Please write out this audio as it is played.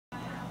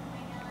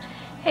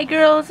Hey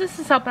girls, this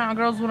is Helping Out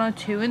Girls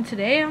 102, and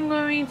today I'm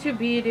going to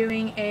be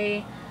doing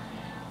a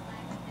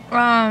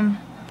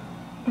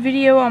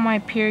video on my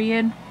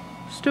period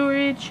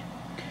storage.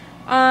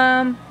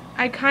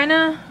 I kind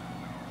of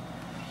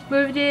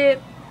moved it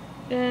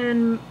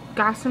and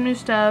got some new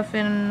stuff,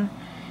 and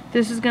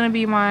this is going to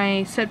be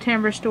my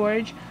September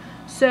storage.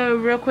 So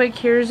real quick,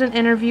 here's an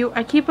interview.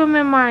 I keep them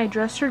in my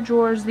dresser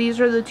drawers. These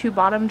are the two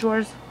bottom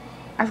drawers.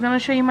 I was going to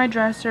show you my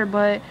dresser,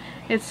 but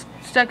it's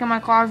stuck in my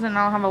closet and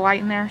I don't have a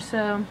light in there,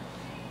 so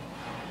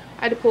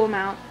I had to pull them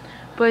out.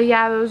 But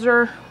yeah, those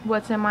are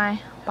what's in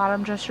my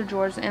bottom dresser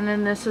drawers. And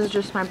then this is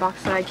just my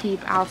box that I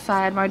keep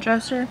outside my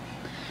dresser.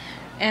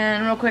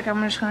 And real quick,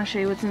 I'm just going to show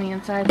you what's in the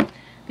inside.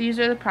 These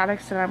are the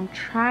products that I'm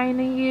trying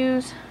to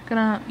use.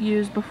 Gonna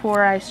use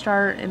before I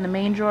start in the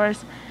main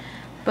drawers.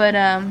 But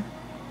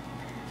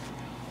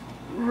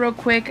real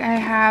quick, I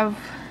have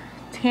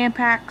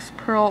Tampax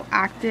Pearl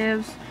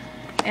Actives.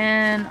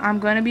 And I'm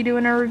going to be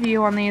doing a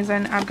review on these,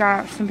 and I've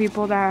got some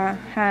people that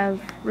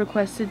have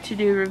requested to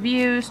do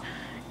reviews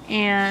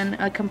and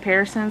a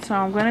comparison, so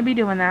I'm going to be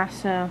doing that.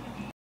 So,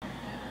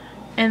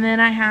 and then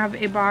I have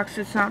a box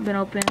that's not been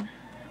opened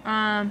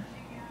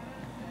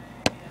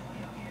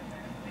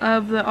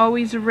of the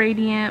Always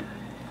Radiant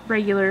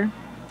regular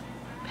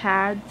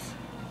pads,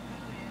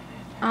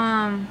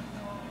 and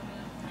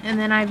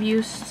then I've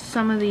used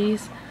some of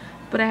these,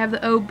 but I have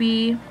the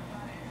OB,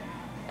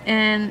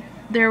 and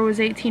there was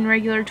 18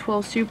 regular,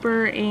 12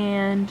 super,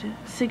 and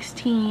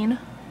 10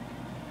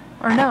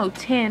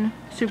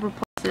 super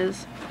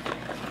pluses.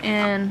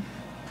 And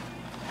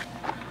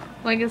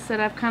like I said,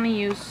 I've kind of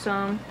used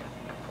some.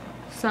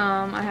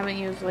 I haven't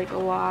used like a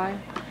lot,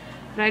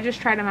 but I just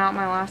tried them out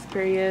my last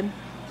period,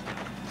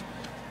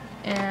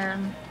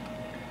 and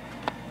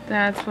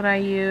that's what I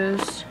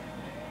used.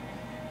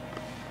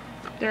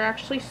 They're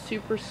actually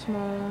super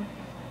small.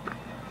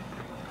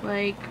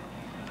 Like,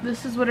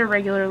 this is what a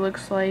regular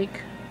looks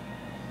like.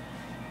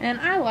 And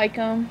I like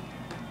them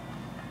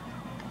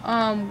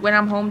when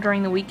I'm home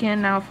during the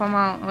weekend. Now if I'm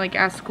out like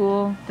at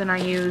school, then I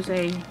use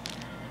a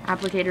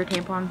applicator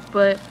tampon.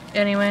 But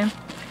anyway, and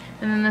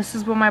then this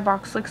is what my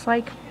box looks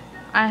like.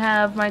 I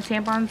have my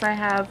tampons. I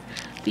have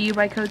the U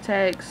by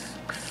Kotex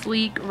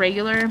Sleek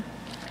regular.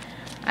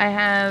 I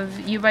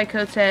have U by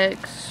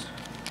Kotex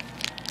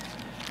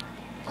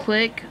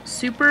Click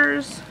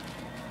Supers.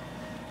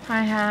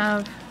 I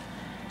have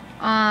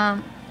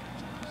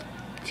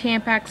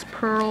Tampax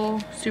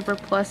Pearl Super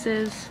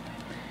Pluses,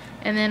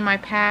 and then my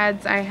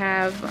pads, I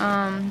have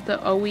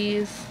the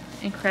Always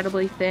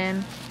Incredibly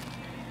Thin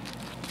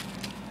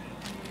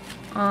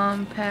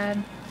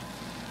pad,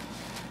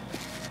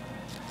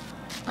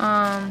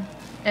 and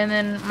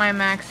then my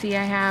Maxi,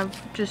 I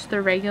have just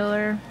the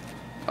regular,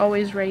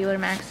 Always regular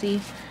Maxi,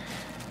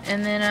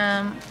 and then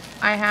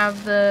I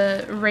have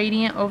the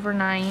Radiant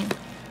Overnight,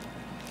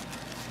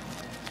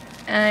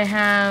 and I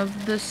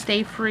have the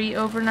Stay Free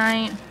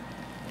Overnight.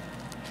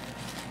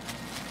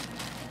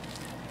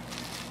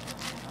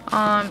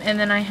 And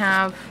then I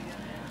have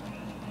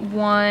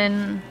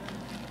one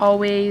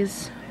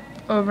Always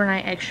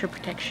Overnight Extra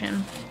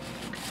Protection.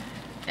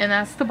 And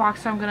that's the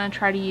box I'm going to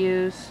try to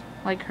use.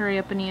 Like, hurry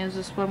up and use.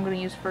 This is what I'm going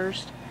to use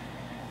first.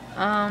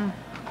 And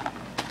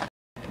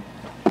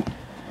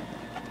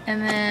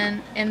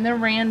then in the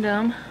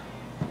random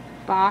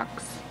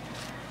box,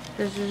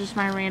 this is just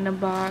my random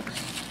box.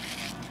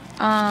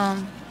 I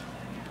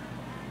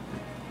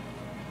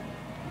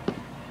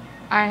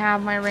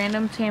have my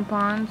random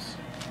tampons.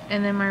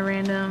 And then my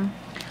random,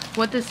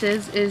 what this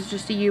is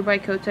just a U by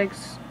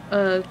Kotex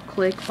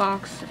click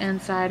box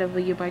inside of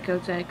the U by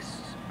Kotex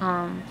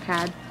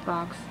pad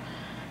box.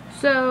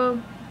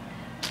 So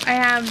I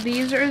have,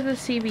 these are the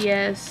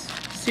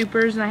CVS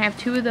supers, and I have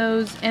two of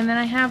those, and then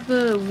I have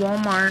the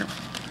Walmart,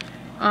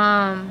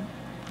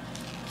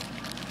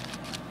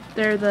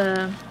 they're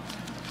the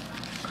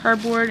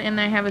cardboard, and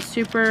I have a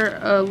super,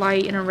 a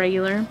light, and a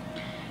regular, and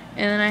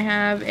then I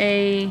have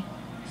a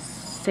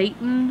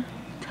Satan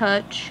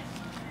Touch.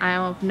 I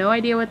have no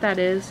idea what that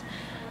is.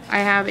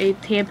 I have a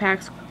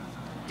Tampax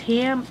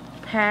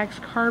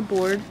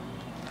cardboard.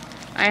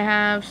 I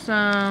have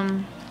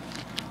some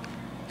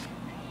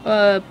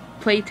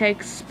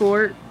Playtex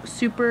Sport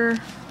Super,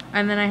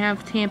 and then I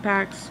have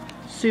Tampax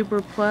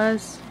Super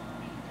Plus,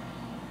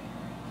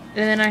 and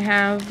then I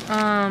have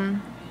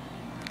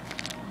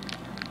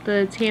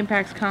the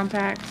Tampax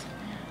Compacts.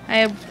 I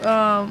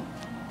have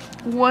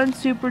 1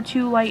 super,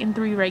 2 light, and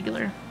 3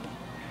 regular.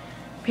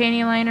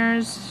 Panty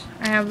liners,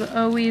 I have the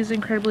Always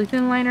Incredibly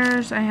Thin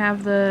liners, I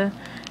have the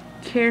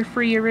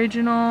Carefree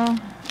Original,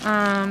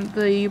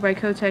 the U by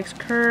Kotex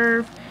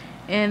Curve,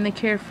 and the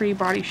Carefree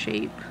Body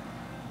Shape.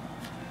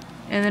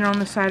 And then on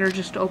the side are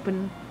just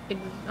open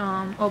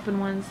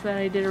ones that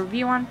I did a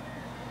review on.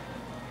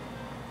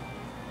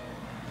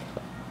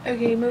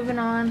 Okay, moving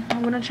on.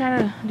 I'm going to try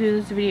to do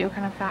this video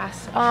kind of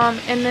fast.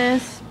 In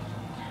this,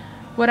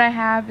 what I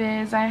have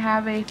is, I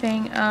have a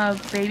thing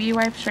of baby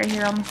wipes right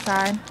here on the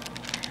side.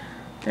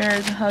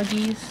 There's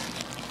Huggies.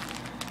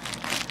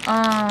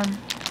 I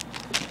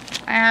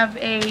I have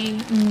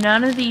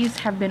none of these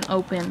have been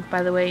opened,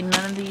 by the way.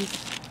 None of these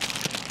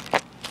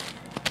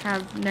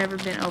have never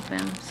been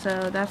opened.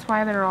 So that's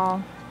why they're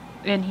all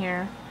in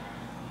here.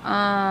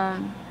 Yeah,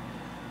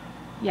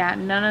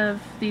 none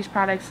of these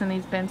products in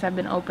these bins have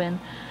been opened.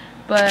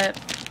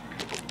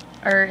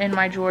 Or in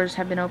my drawers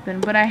have been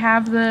opened. But I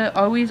have the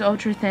Always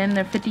Ultra Thin,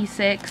 the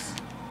 56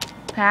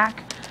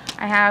 pack.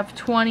 I have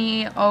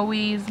 20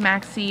 Always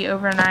Maxi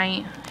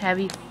Overnight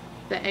Heavy,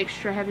 the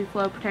extra heavy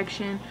flow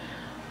protection.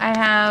 I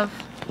have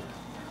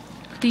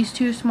these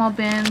 2 small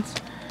bins.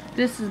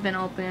 This has been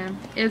open.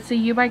 It's a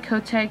U by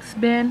Kotex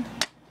bin,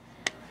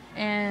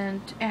 and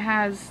it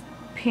has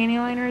panty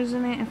liners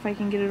in it. If I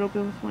can get it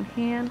open with one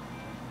hand.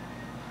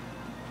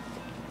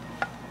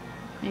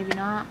 Maybe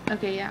not.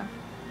 Okay, yeah.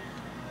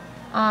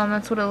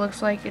 That's what it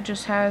looks like. It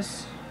just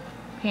has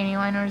panty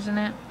liners in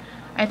it.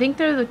 I think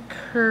they're the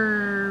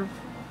Curve.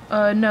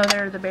 No,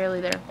 they're the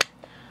Barely There.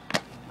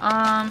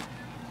 And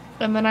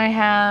then I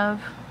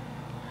have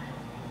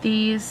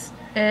these.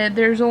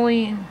 There's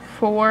only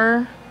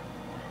 4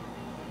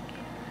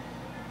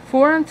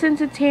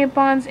 unscented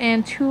tampons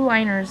and 2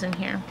 liners in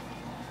here.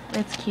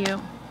 It's cute.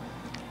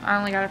 I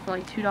only got it for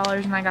like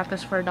 $2, and I got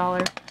this for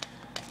 $1.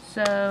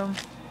 So,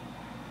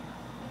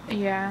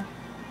 yeah.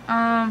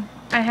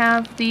 I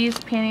have these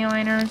panty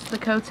liners, the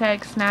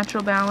Kotex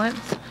Natural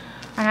Balance.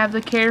 I have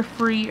the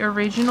Carefree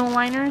Original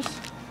liners.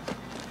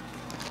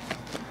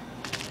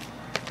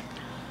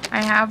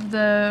 I have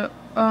the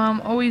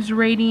Always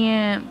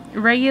Radiant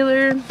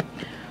Regular,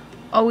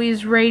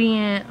 Always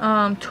Radiant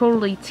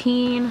Totally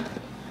Teen,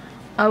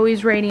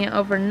 Always Radiant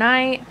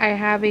Overnight. I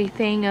have a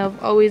thing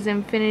of Always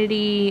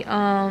Infinity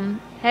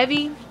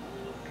Heavy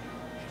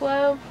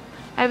Flow.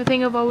 I have a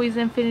thing of Always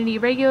Infinity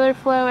Regular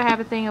Flow. I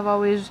have a thing of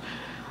Always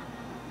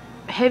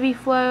Heavy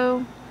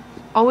Flow,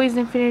 Always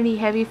Infinity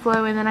Heavy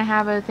Flow, and then I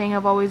have a thing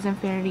of Always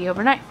Infinity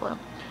Overnight Flow.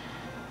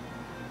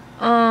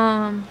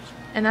 And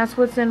that's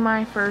what's in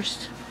my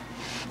first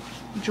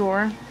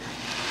drawer.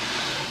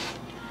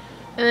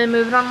 And then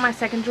moving on to my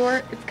second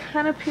drawer, it's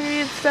kind of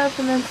period stuff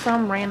and then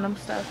some random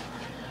stuff.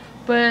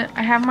 But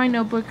I have my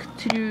notebook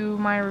to do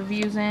my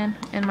reviews in,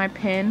 and my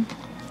pen.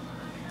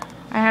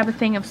 I have a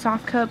thing of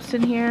soft cups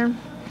in here.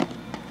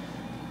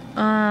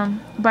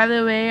 By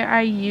the way,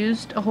 I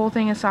used a whole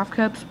thing of soft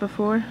cups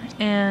before,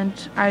 and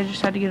I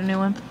just had to get a new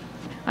one.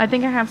 I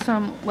think I have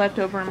some left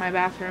over in my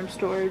bathroom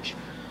storage,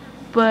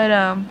 but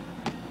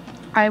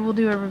I will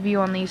do a review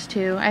on these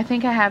too. I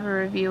think I have a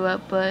review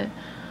up, but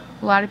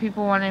a lot of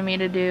people wanted me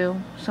to do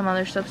some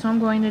other stuff, so I'm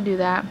going to do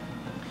that.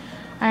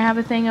 I have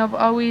a thing of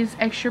Always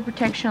Extra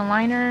Protection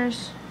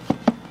liners,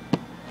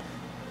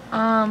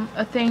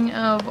 a thing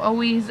of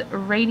Always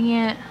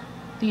Radiant.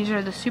 These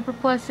are the Super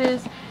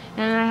Pluses.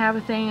 And then I have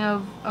a thing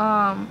of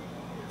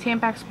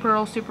Tampax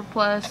Pearl Super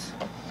Plus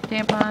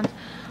tampons,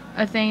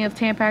 a thing of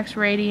Tampax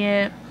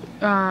Radiant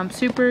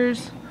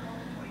Supers,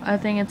 a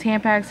thing of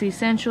Tampax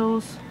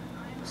Essentials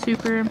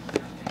Super.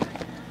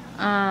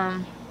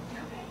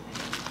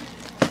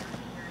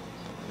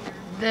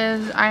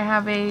 Then I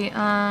have a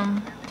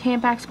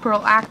Tampax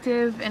Pearl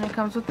Active, and it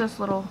comes with this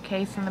little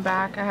case in the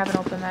back. I haven't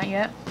opened that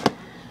yet.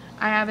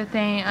 I have a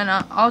thing, and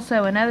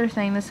also another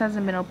thing, this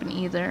hasn't been opened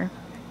either.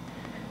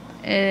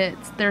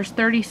 There's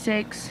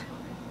 36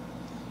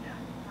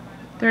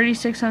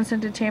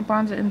 unscented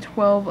tampons and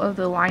 12 of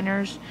the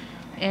liners,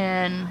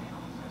 and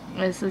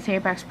it's the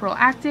Tampax Pearl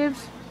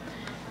Actives.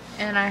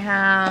 And I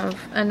have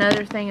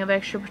another thing of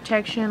Extra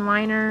Protection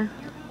liner.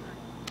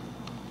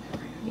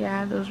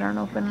 Yeah, those aren't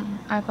open.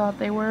 I thought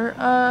they were.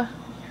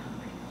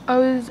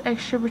 Always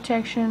Extra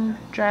Protection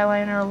dry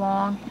liner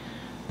long.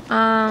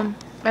 I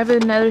have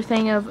another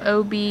thing of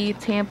OB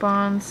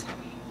tampons.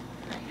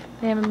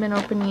 They haven't been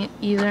open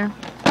either.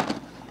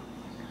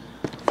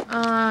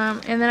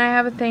 And then I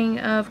have a thing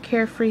of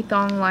Carefree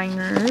thong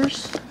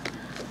liners.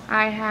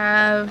 I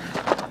have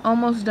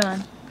almost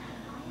done.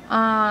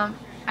 I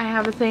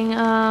have a thing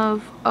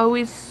of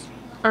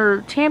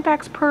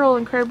Tampax Pearl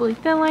Incredibly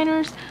Thin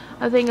liners,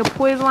 a thing of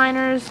Poise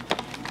liners,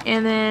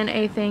 and then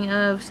a thing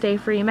of Stay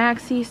Free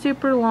Maxi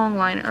Super Long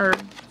liner, or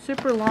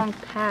Super Long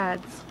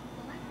pads.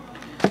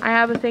 I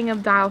have a thing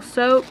of Dial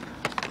soap.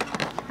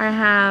 I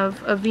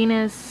have a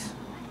Venus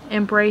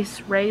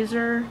Embrace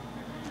razor.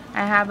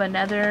 I have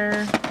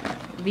another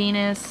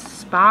Venus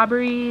Spa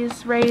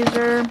Breeze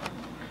razor.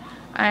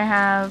 I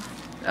have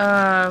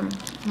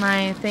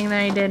my thing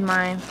that I did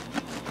my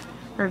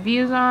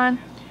reviews on.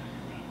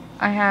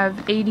 I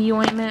have AD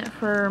ointment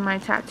for my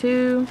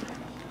tattoos.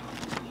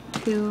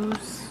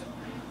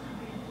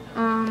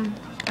 I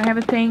have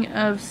a thing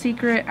of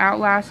Secret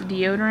Outlast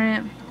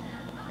deodorant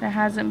that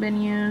hasn't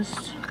been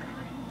used.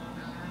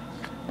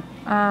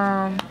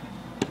 And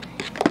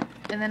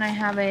then I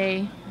have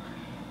a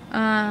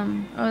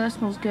oh, that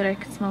smells good. I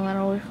can smell that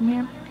all the way from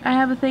here. I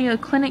have a thing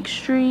of Clinic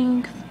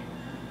Strength.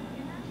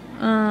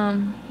 I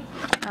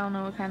don't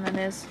know what kind that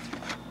is.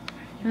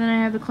 And then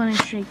I have the Clinic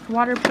Strength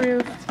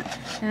Waterproof.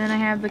 And then I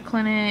have the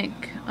Clinic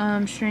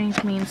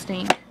Strength Mean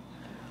Stink.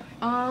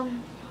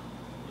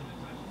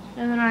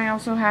 And then I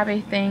also have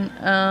a thing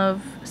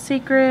of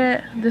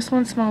Secret. This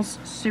one smells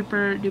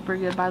super duper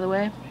good, by the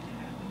way.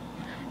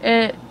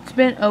 It's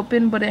been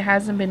open, but it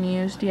hasn't been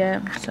used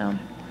yet, so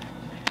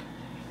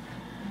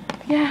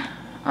yeah.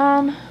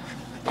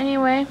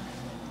 Anyway,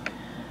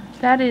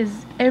 that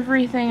is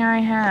everything I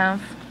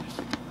have.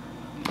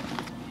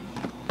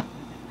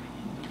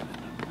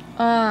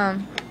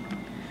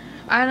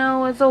 I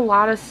know it's a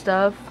lot of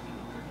stuff,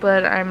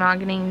 but I'm not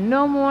getting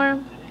no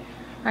more.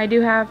 I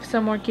do have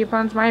some more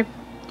coupons. A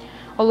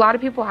lot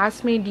of people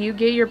ask me, do you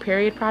get your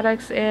period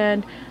products?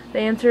 And the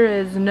answer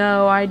is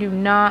no, I do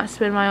not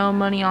spend my own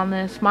money on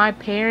this. My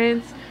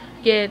parents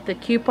get the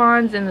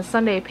coupons in the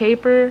Sunday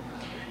paper,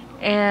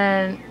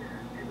 and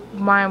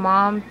my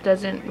mom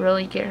doesn't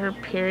really get her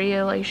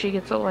period. Like, she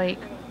gets it like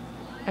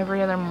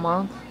every other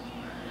month,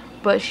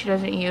 but she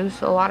doesn't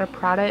use a lot of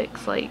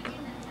products. Like,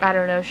 I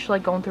don't know, she's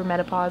like going through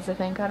menopause, I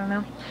think, I don't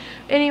know.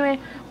 Anyway,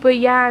 but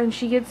yeah, and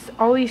she gets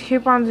all these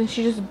coupons and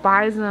she just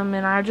buys them,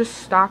 and I just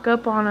stock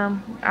up on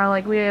them.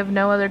 We have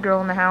no other girl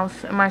in the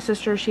house, and my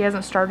sister, she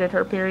hasn't started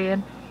her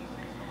period.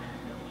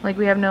 Like,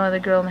 we have no other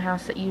girl in the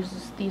house that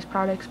uses these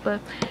products. But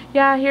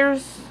yeah,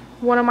 here's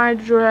one of my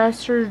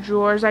dresser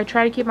drawers. I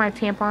try to keep my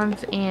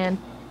tampons and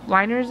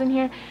liners in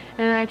here,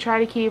 and I try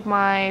to keep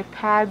my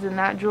pads in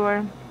that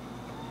drawer.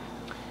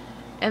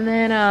 And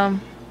then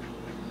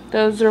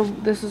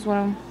this is what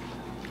I'm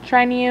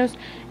trying to use.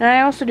 And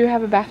I also do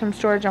have a bathroom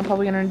storage. I'm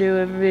probably going to do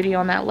a video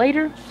on that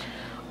later.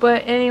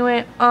 But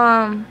anyway,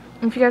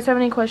 if you guys have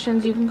any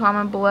questions, you can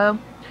comment below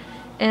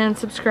and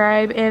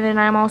subscribe. And then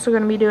I'm also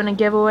going to be doing a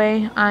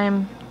giveaway.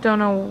 I don't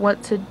know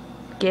what to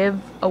give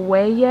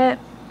away yet,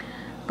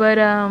 but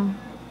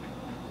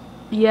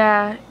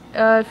yeah,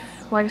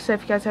 like I said,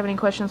 if you guys have any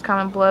questions,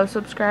 comment below,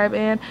 subscribe,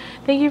 and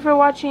thank you for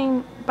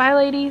watching. Bye,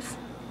 ladies.